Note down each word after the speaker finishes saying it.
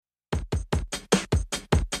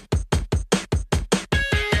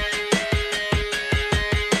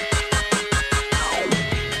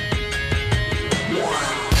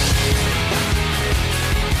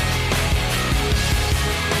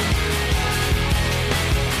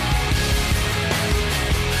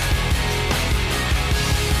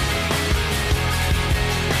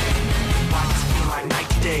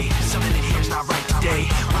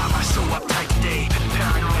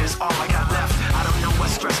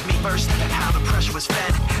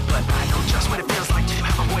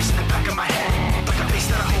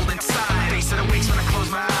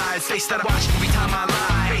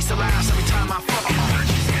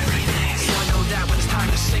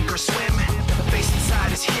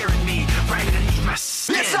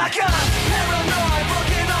like a paranoid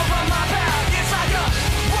looking over my back. It's like a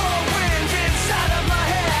whirlwind inside of my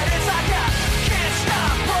head. It's like I can't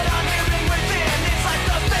stop what I'm hearing within. It's like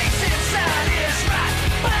the face inside is right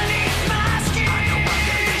beneath my skin. I know I've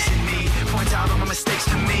got a face in me, point out all my mistakes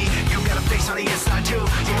to me. You got a face on the inside too.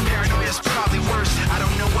 You're paranoid, it's probably worse. I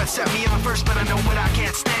don't know what set me off first, but I know what I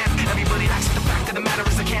can't stand. Everybody acts like the fact of the matter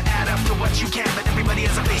is I can't add up to what you can. But everybody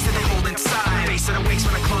has a face that they hold inside. Face that awakes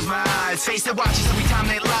when I close my eyes. Face that watches every time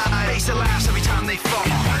they lie. Face that laughs every time they fall.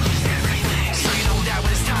 So you know that when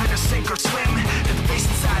it's time to sink or swim, that the face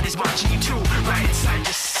inside is watching you too. Right inside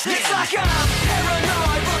your skin. It's like I'm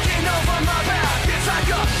paranoid looking over my back. It's like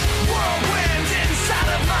a whirlwind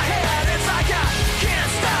inside of my head. It's like I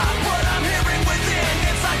can't stop what I'm hearing within.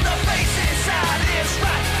 It's like the face inside is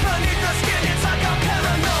right beneath the skin. It's like I'm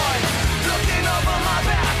paranoid looking over my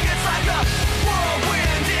back. It's like a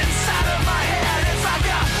whirlwind inside of my head. It's like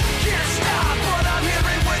I can't stop what I'm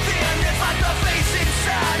hearing within. It's like the face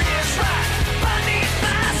inside is right beneath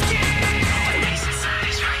my skin. The face inside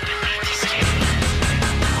is right beneath the skin.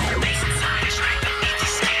 The face inside is right beneath the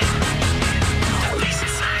skin. The face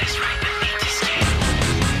inside is right beneath the skin.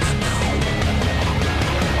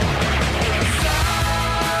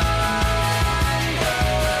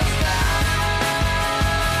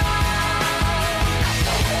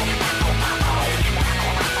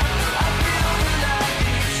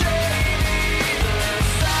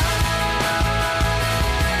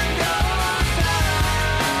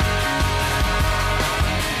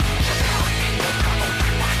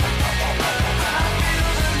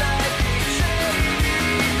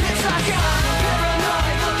 It's like I'm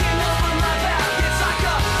paranoid looking over my back. It's like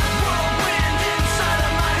a whirlwind inside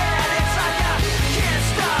of my head. It's like I can't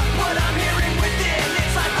stop what I'm hearing within.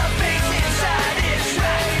 It's like the face inside is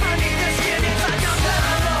right beneath the skin. It's like I'm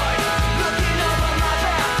paranoid looking over my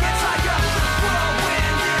back. It's like a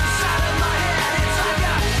whirlwind inside of my head. It's like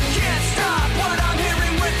I can't stop what I'm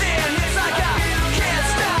hearing within. It's like I can't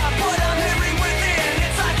stop what I'm hearing within.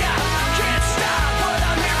 It's like I can't stop what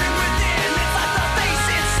I'm hearing within. It's like the face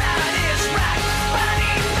inside is right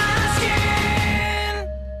beneath my skin.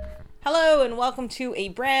 Hello and welcome to a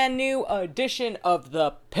brand new edition of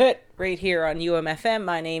The Pit right here on UMFM.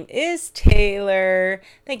 My name is Taylor.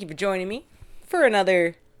 Thank you for joining me for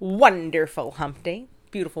another wonderful hump day.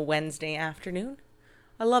 Beautiful Wednesday afternoon.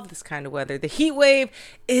 I love this kind of weather. The heat wave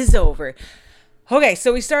is over. Okay,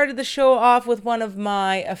 so we started the show off with one of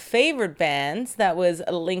my favorite bands. That was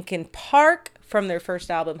Linkin Park from their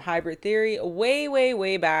first album, Hybrid Theory,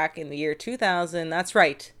 way back in the year 2000. That's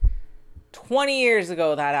right. 20 years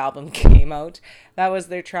ago that album came out. That was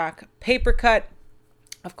their track Paper Cut,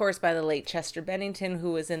 of course by the late Chester Bennington,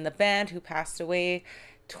 who was in the band, who passed away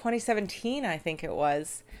 2017, I think it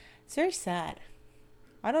was. It's very sad.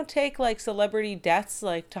 I don't take like celebrity deaths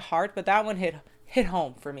like to heart, but that one hit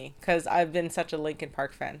home for me because I've been such a Linkin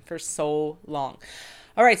Park fan for so long.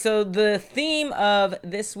 All right, so the theme of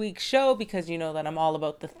this week's show, because you know that I'm all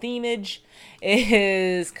about the themage,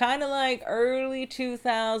 is kind of like early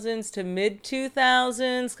 2000s to mid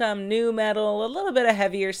 2000s, come new metal, a little bit of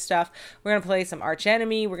heavier stuff. We're going to play some Arch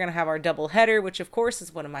Enemy. We're going to have our double header, which of course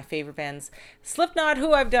is one of my favorite bands, Slipknot,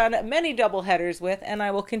 who I've done many double headers with, and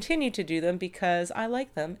I will continue to do them because I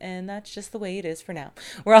like them, and that's just the way it is for now.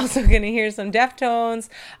 We're also going to hear some Deftones,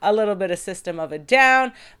 a little bit of System of a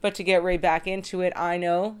Down, but to get right back into it, I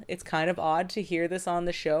know it's kind of odd to hear this on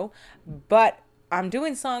the show, but I'm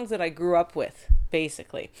doing songs that I grew up with,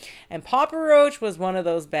 basically. And Papa Roach was one of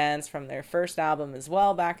those bands from their first album as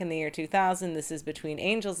well, back in the year 2000. This is Between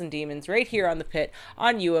Angels and Demons, right here on The Pit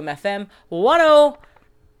on UMFM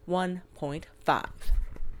 101.5.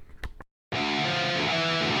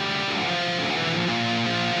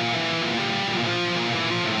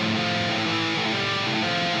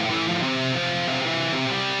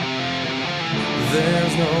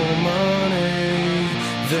 There's no money,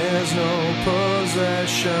 there's no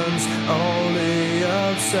possessions, only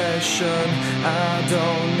obsession. I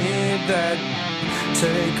don't need that.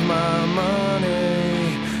 Take my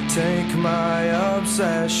money, take my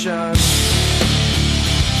obsession.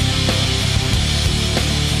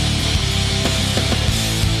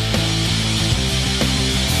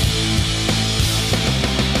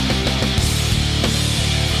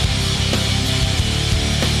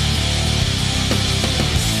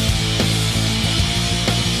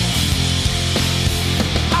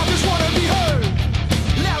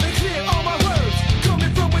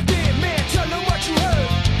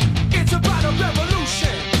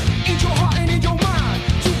 Revolution in your heart and in your mind.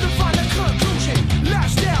 You can find a conclusion.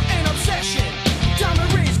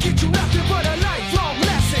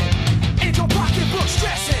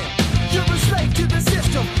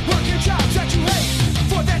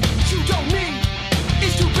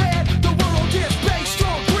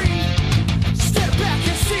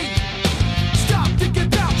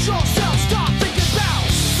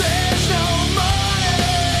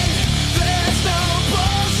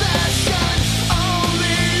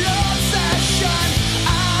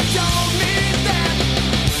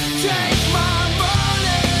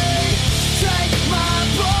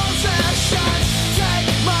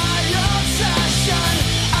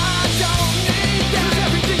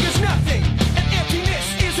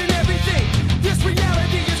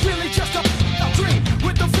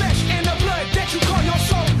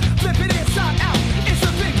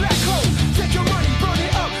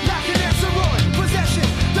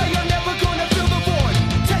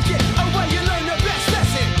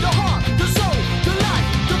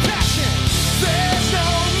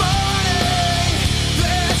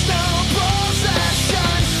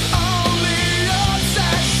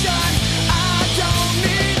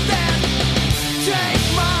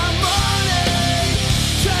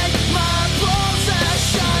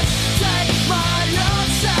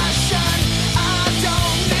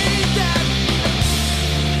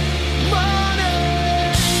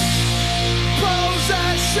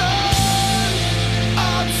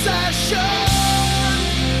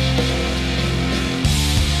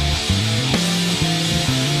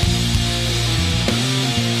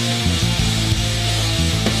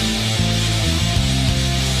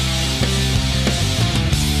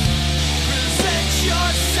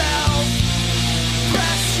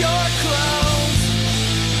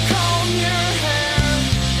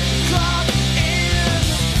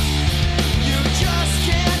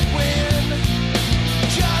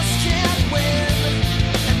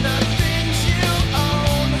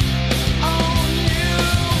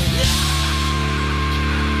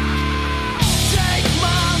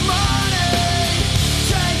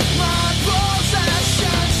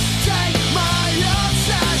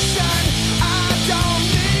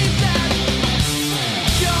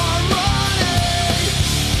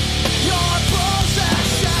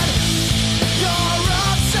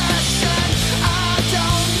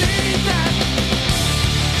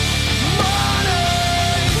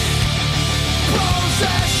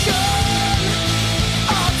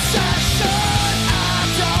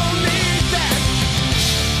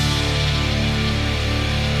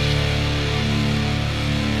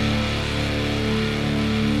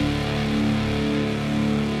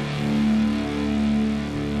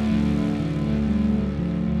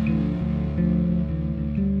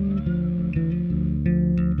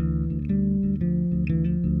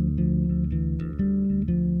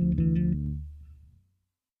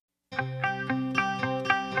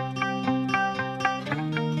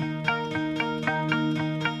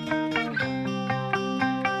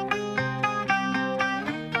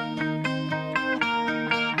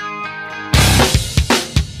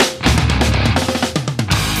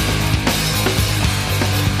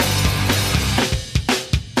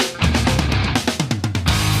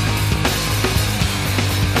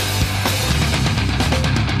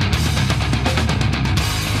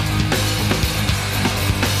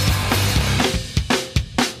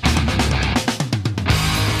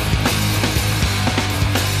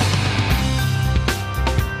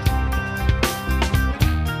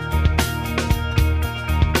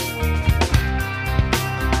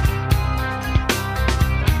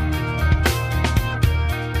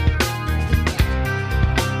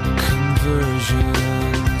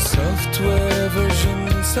 Software version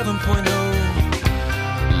 7.0.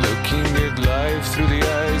 Looking at life through the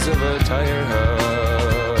eyes of a tire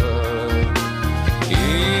hub.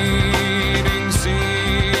 Eating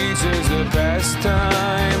seeds is a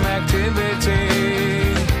pastime activity.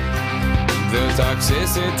 The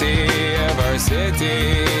toxicity of our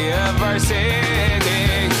city, of our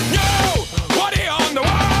city. Yo! What do you own the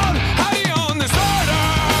world? How do you own disorder?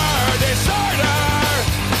 Disorder!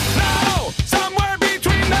 No! Somewhere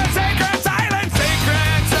between the sacred silence and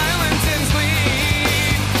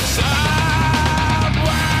sleep.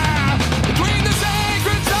 Somewhere between the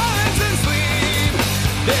sacred silence and sleep.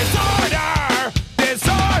 Disorder!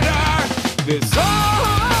 Disorder! Disorder!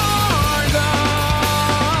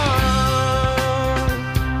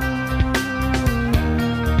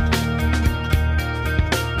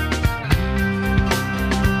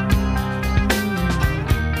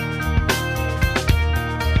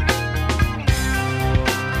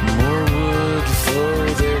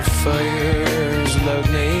 Fires, loud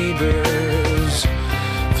neighbors,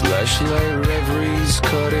 flashlight reveries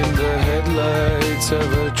caught in the headlights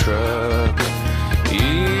of a truck.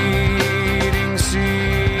 Eating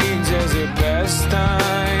seeds as a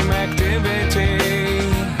pastime activity.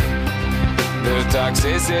 The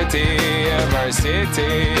toxicity of our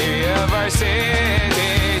city, of our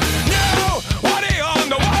city. No! What do you own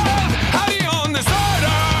the world? How do you own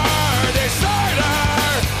disorder? Disorder!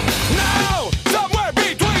 No!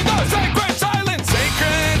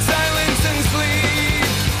 Sacred silence and sleep.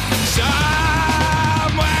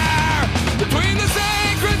 Somewhere between the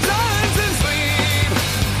sacred silence and sleep.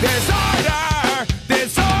 Disorder,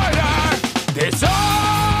 disorder, disorder.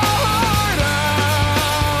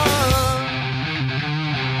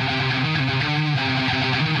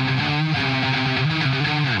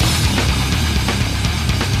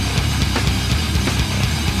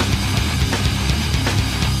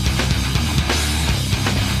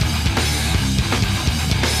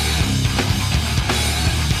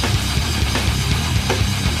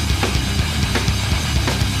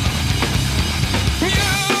 You,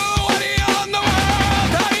 what do you own the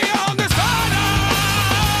world? How do you own disorder?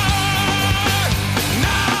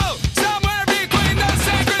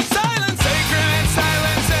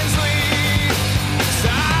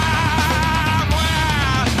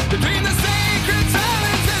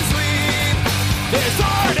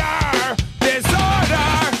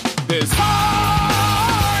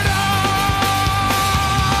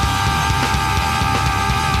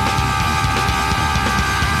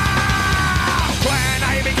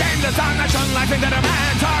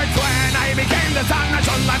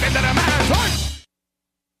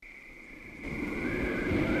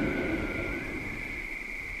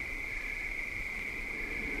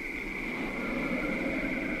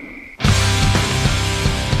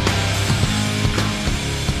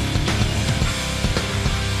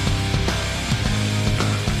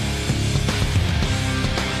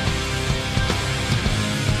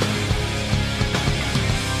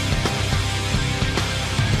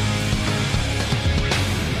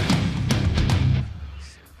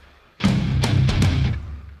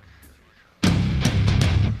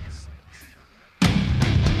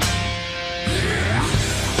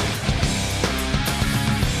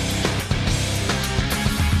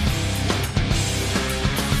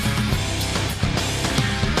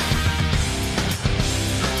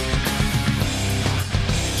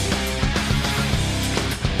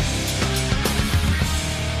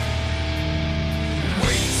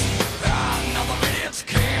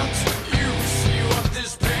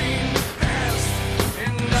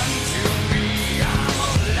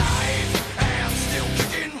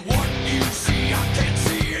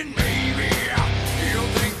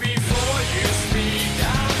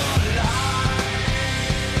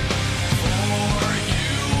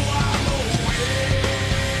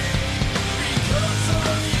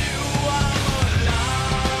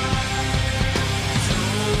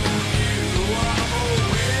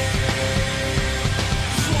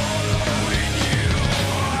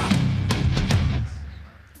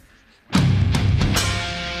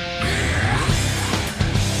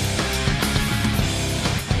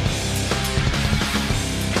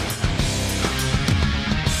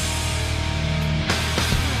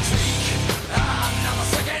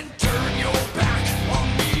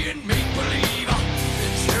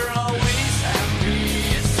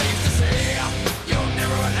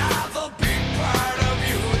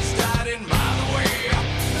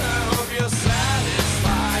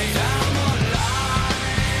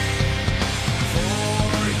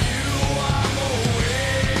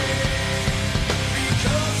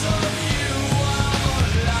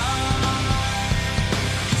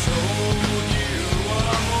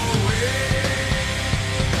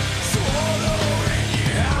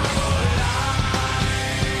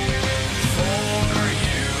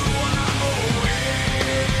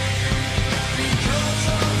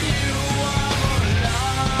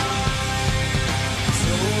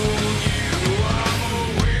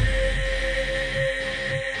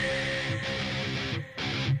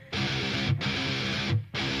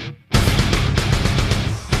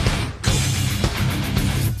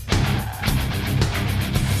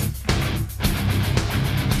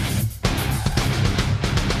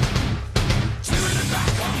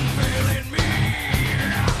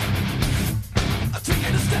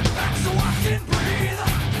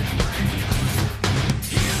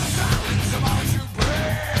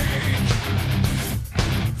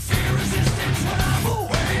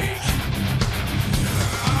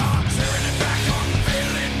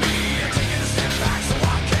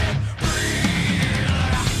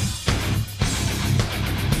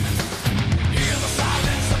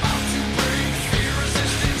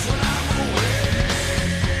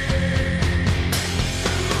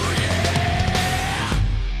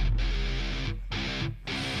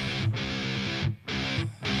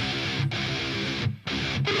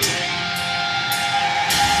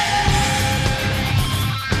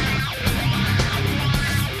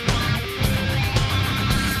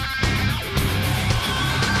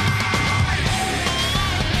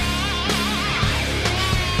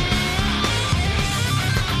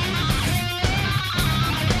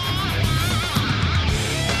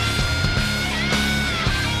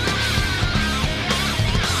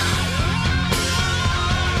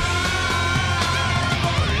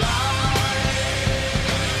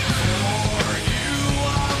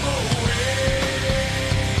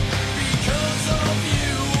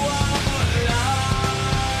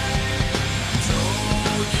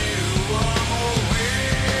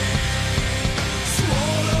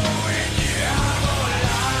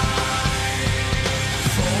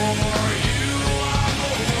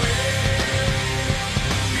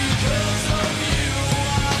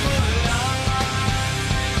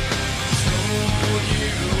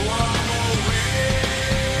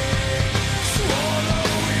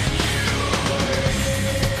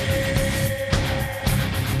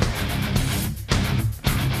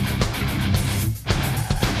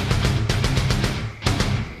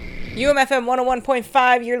 UMFM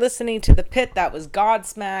 101.5. You're listening to The Pit. That was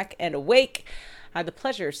Godsmack and Awake. I had the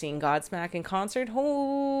pleasure of seeing Godsmack in concert.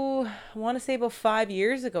 Oh, I want to say about 5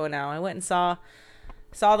 years ago now. I went and saw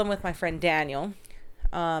them with my friend Daniel.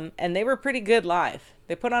 And they were pretty good live.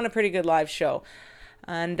 They put on a pretty good live show.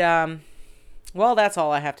 And, well, that's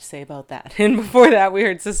all I have to say about that. And before that, we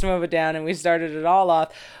heard System of a Down, and we started it all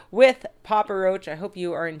off with Papa Roach. I hope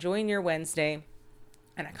you are enjoying your Wednesday.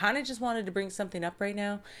 And I kind of just wanted to bring something up right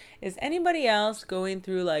now. Is anybody else going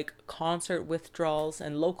through like concert withdrawals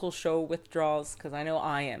and local show withdrawals? Because I know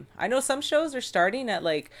I am. I know some shows are starting at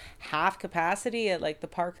like half capacity at like the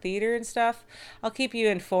Park Theater and stuff. I'll keep you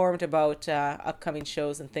informed about upcoming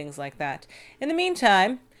shows and things like that. In the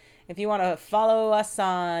meantime, if you want to follow us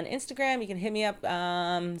on Instagram, you can hit me up,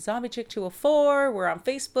 Zombie Chick 204. We're on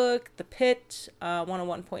Facebook, The Pit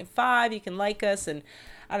 101.5. You can like us, and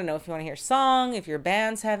I don't know if you want to hear a song, if your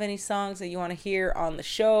bands have any songs that you want to hear on the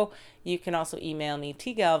show. You can also email me,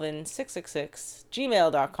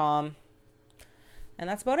 tgalvin666gmail.com. And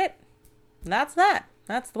that's about it. And that's that.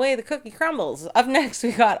 That's the way the cookie crumbles. Up next,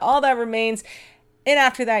 we got All That Remains. And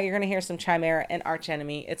after that, you're going to hear some Chimera and Arch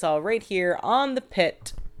Enemy. It's all right here on The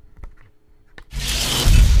Pit.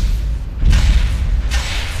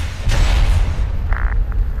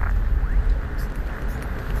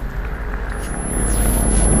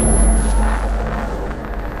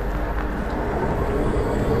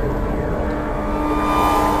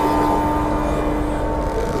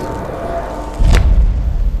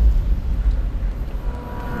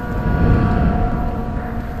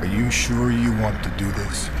 Sure you want to do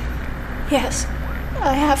this? Yes,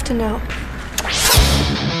 I have to know.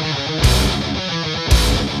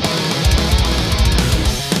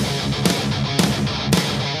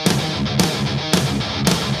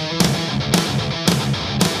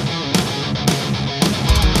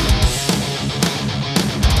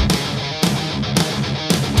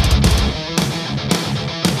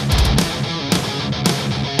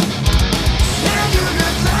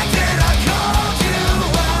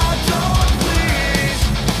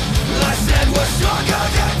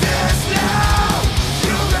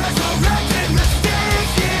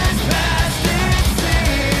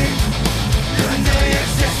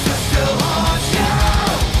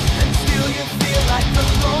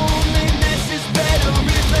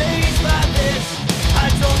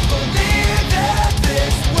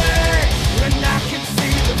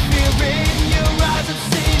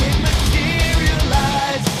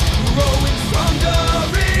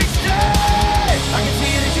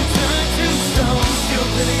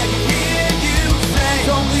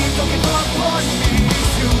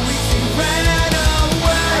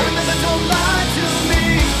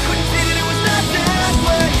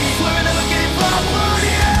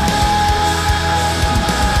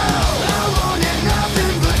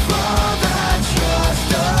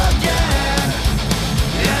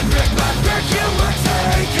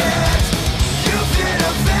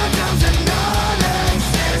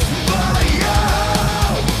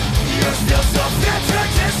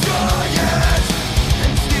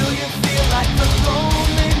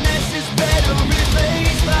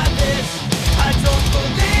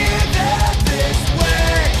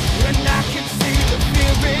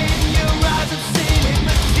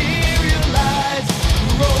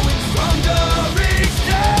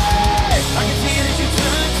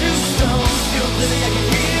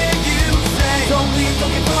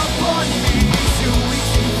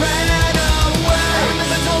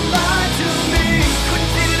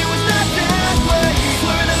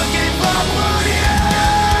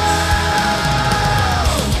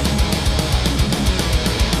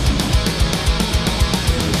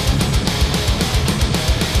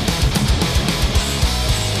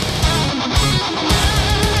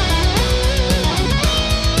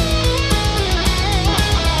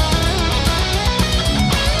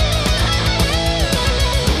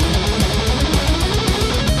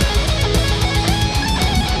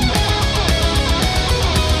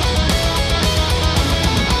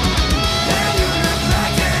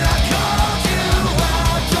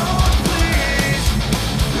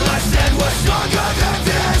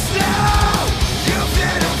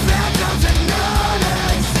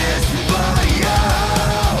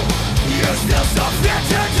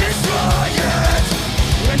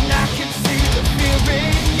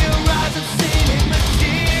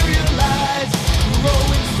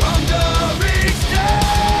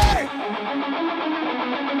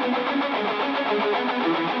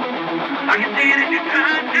 I can see that you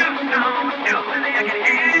turn to stone. Still living, I can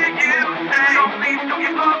hear you say, so please don't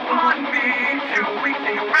give up on me. 2 weeks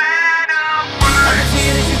and you ran away. I can see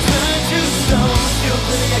that you turn to stone. Still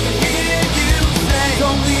living, I can hear you say, so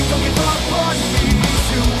please don't give up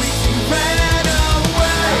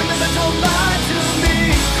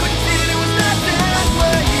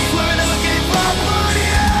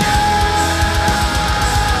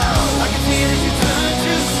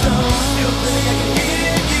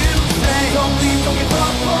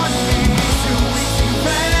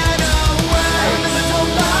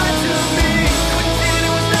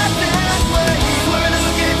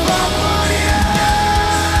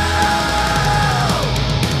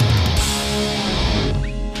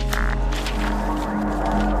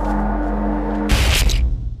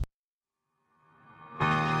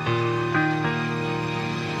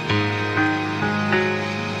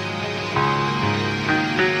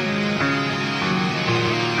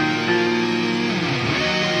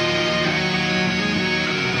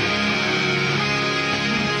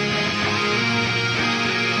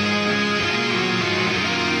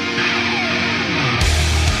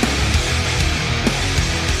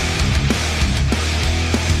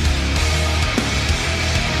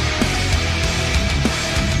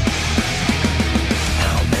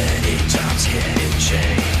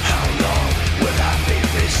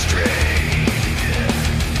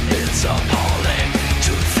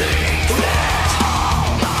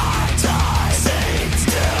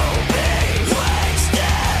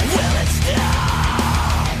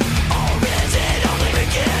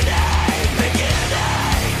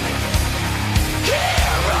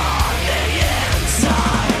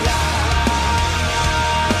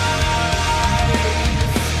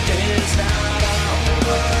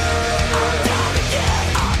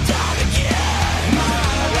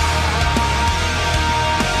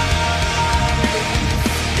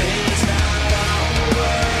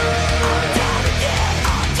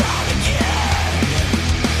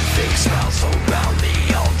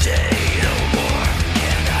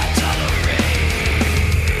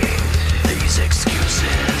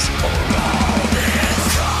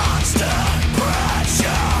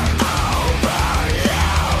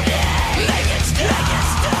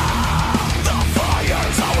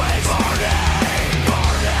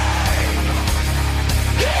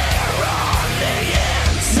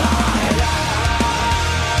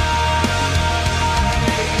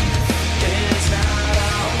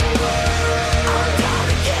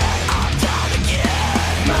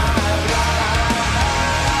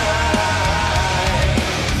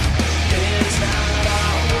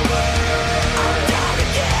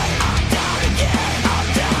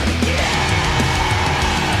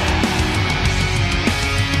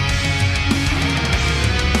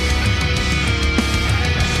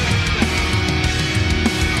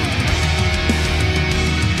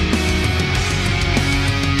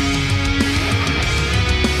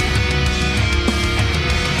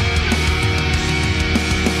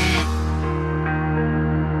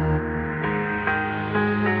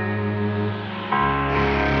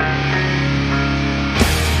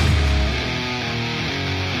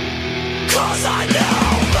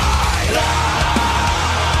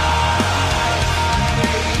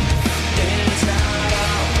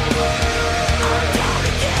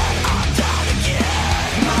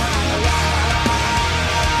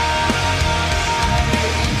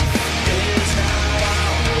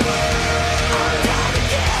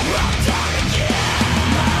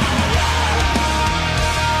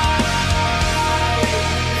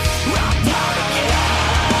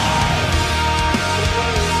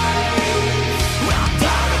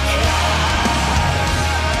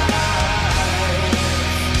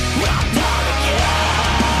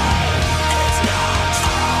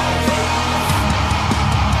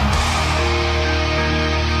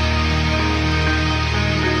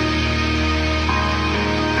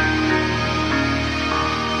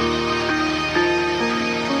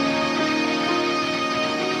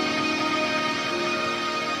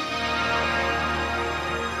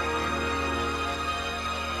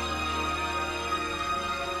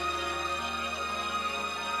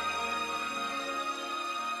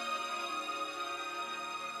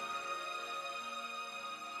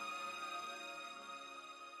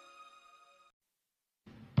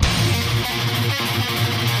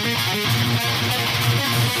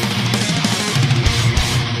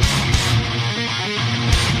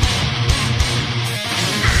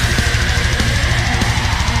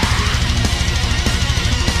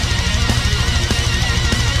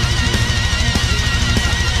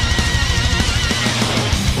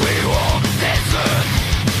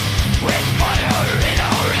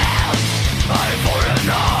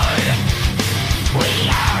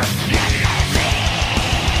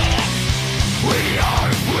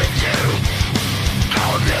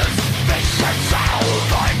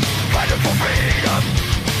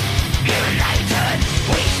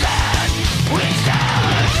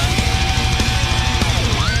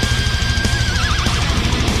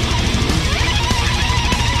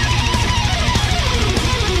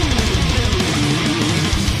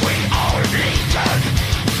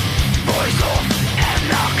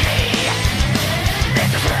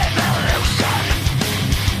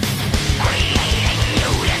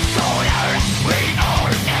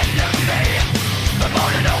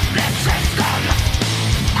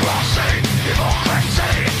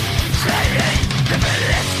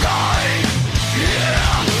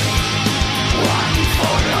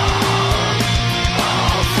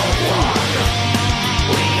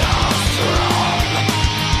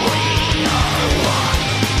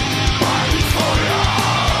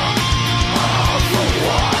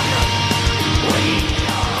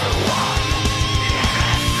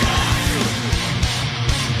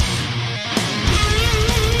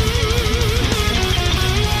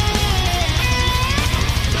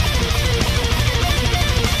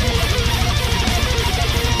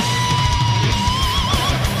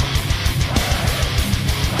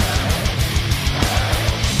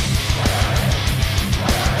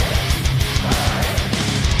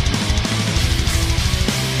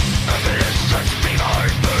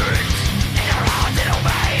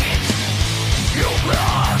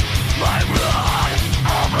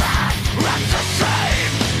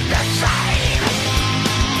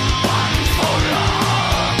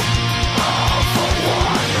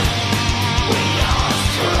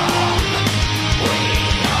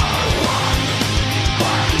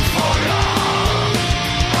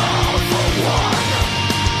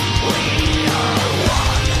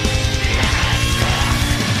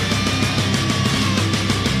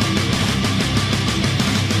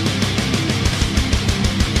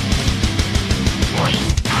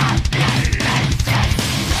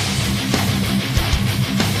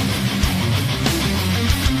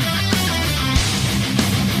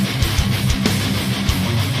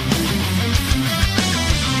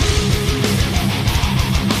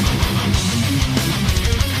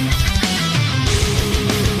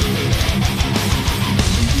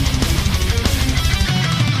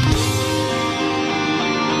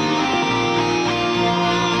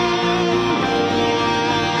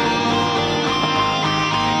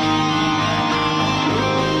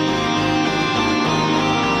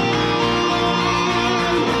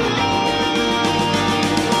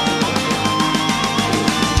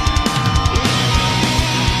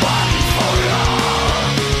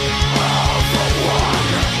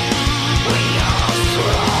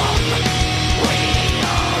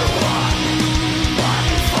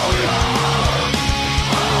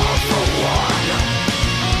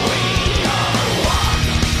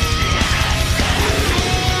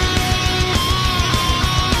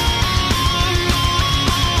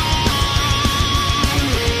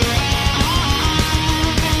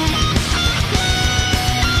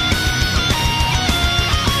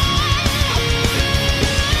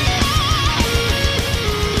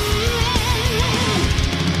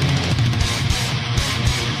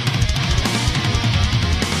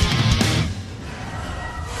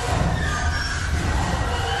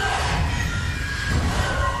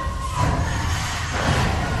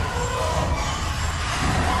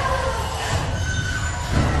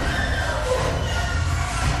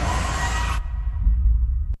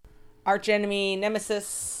archenemy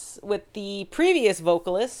nemesis with the previous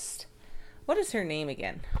vocalist. What is her name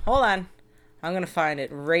again? Hold on. I'm going to find it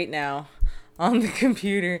right now on the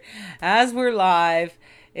computer as we're live.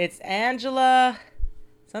 It's Angela.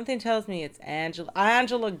 Something tells me it's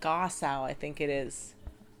Angela Gossow, I think it is.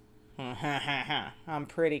 I'm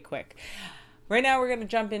pretty quick. Right now we're going to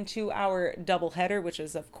jump into our doubleheader, which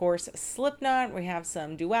is, of course, Slipknot. We have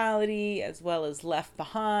some Duality as well as Left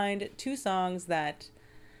Behind, two songs that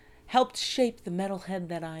helped shape the metalhead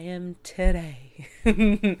that I am today.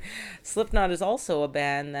 Slipknot is also a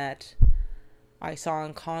band that I saw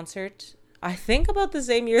in concert, I think about the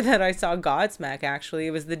same year that I saw Godsmack, actually.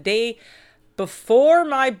 It was the day before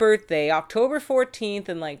my birthday, October 14th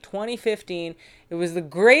in like 2015. It was the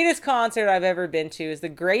greatest concert I've ever been to. It was the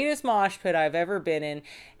greatest mosh pit I've ever been in.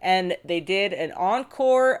 And they did an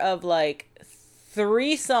encore of like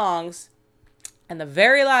 3 songs. And the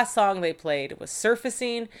very last song they played was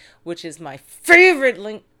Surfacing, which is my favorite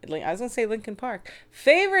Linkin Park,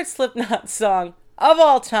 favorite Slipknot song of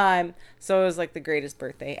all time. So it was like the greatest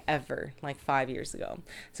birthday ever, like 5 years ago.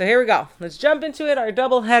 So here we go. Let's jump into it. Our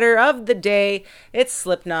double header of the day. It's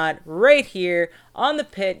Slipknot right here on The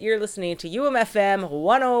Pit. You're listening to UMFM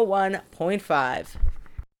 101.5.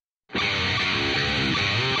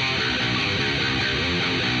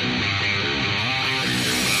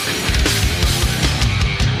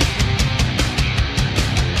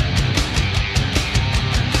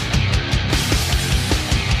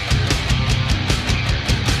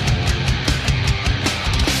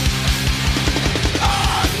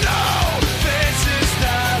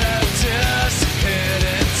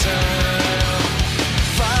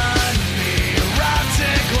 Find me wrapped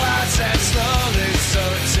in glass and slowly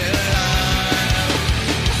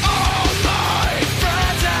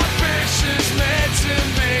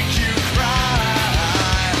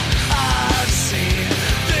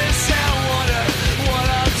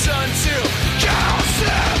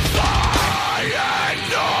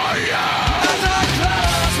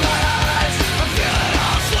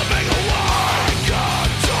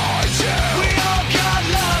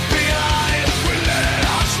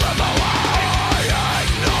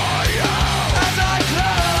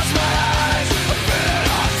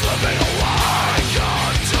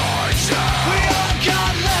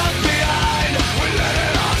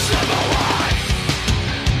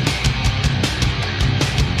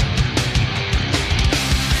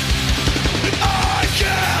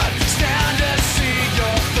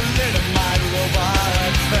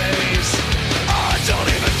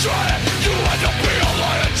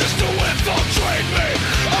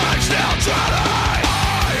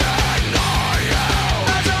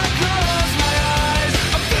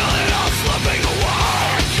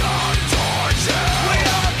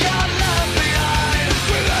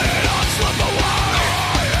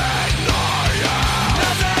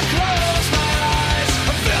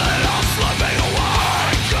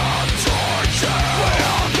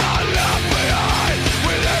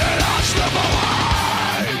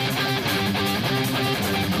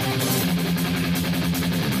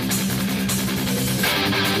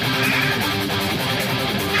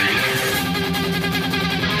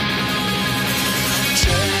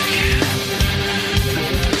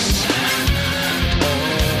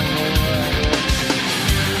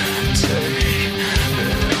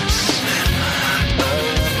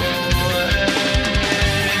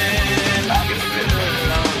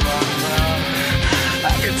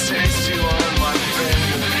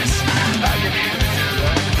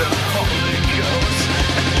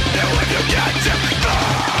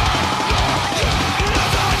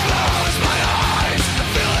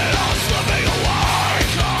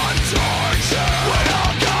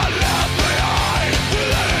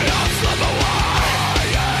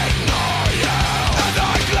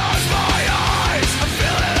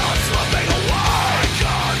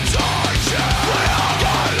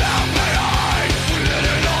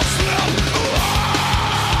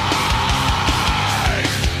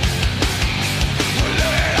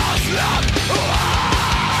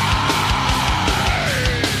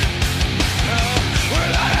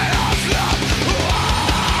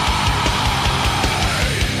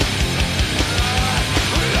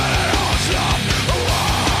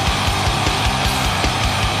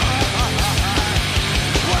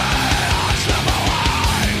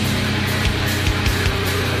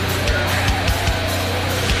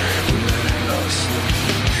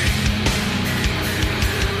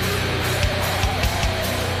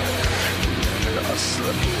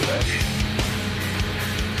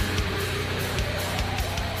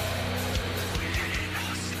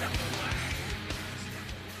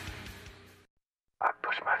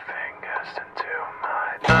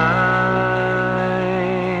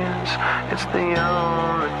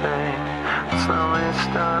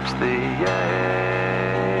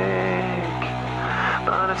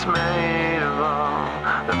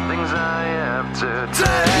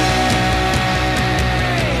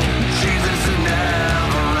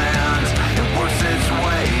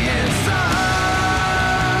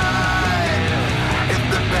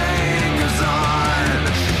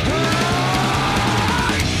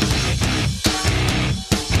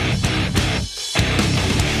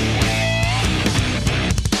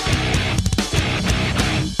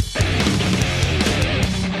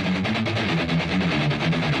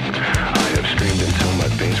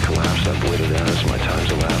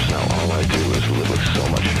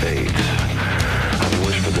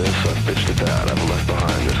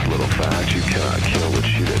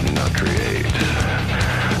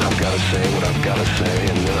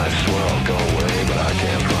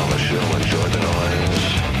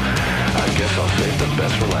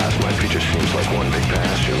best for last. My future seems like one big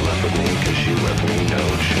past. You're left with me cause you left me no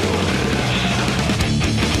choice.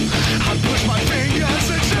 I push my fingers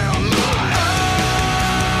into my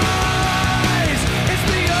eyes. It's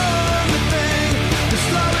the only thing that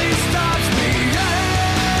slowly stops me.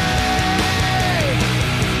 Hey,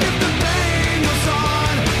 if the pain goes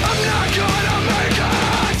on, I'm not gonna make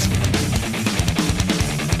it.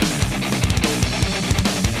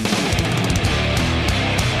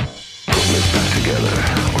 Put me back together,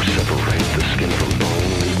 or separate the skin from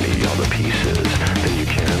bone. Leave me all the pieces, then you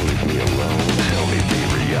can leave me alone. Tell me the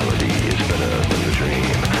reality is better than the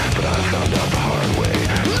dream, but I found out the hard way.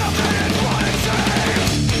 Nothing is what it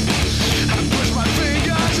seems. I push my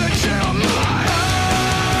fingers into my eyes.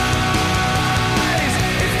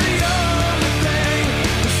 It's the only thing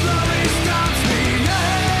that slowly stops me.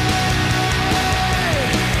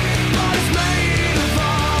 But it's made of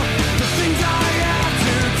all the things I have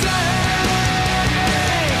to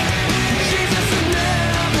take. Jesus, it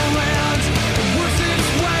never ends. It works its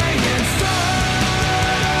way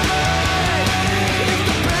inside. If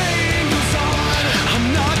the pain goes on, I'm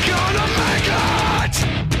not gonna make it.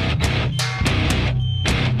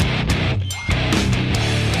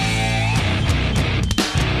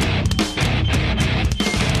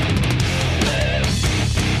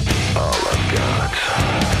 All I've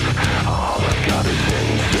got is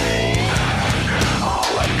insane.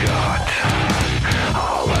 All I've got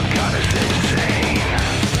is insane.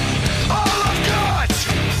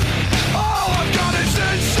 All I've got is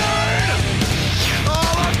insane.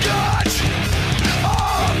 All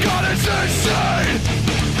I've got is insane.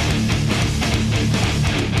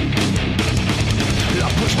 I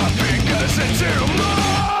push my fingers into my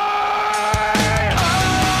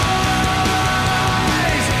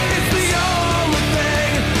eyes. It's the only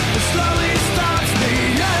thing that slowly stops me.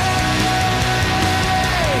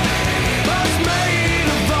 But it's made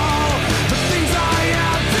of all the things I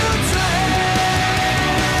have to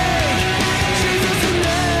take. Jesus, it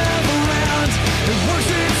never ends. It works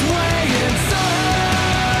its way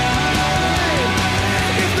inside.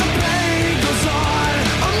 If the pain goes on,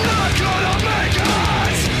 I'm not gonna make it.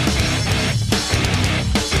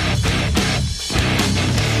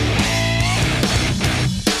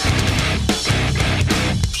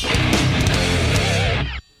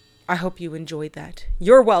 I hope you enjoyed that.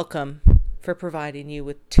 You're welcome for providing you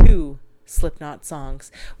with 2 Slipknot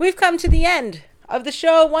songs. We've come to the end of the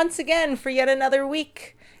show once again for yet another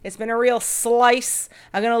week. It's been a real slice.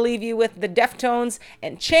 I'm going to leave you with the Deftones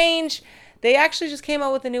and Change. They actually just came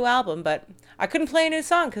out with a new album, but I couldn't play a new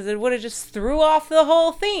song because it would have just threw off the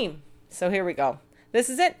whole theme. So here we go. This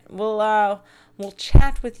is it. We'll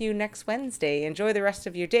chat with you next Wednesday. Enjoy the rest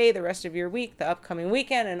of your day, the rest of your week, the upcoming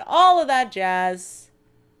weekend, and all of that jazz.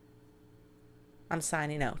 I'm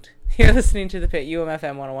signing out. You're listening to The Pit,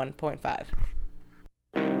 UMFM 101.5.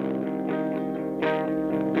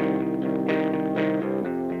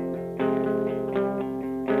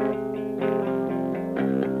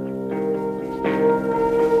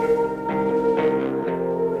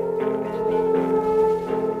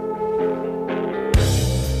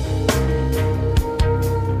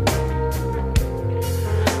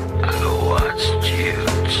 Watched you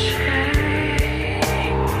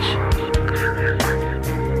change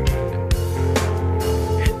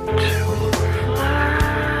into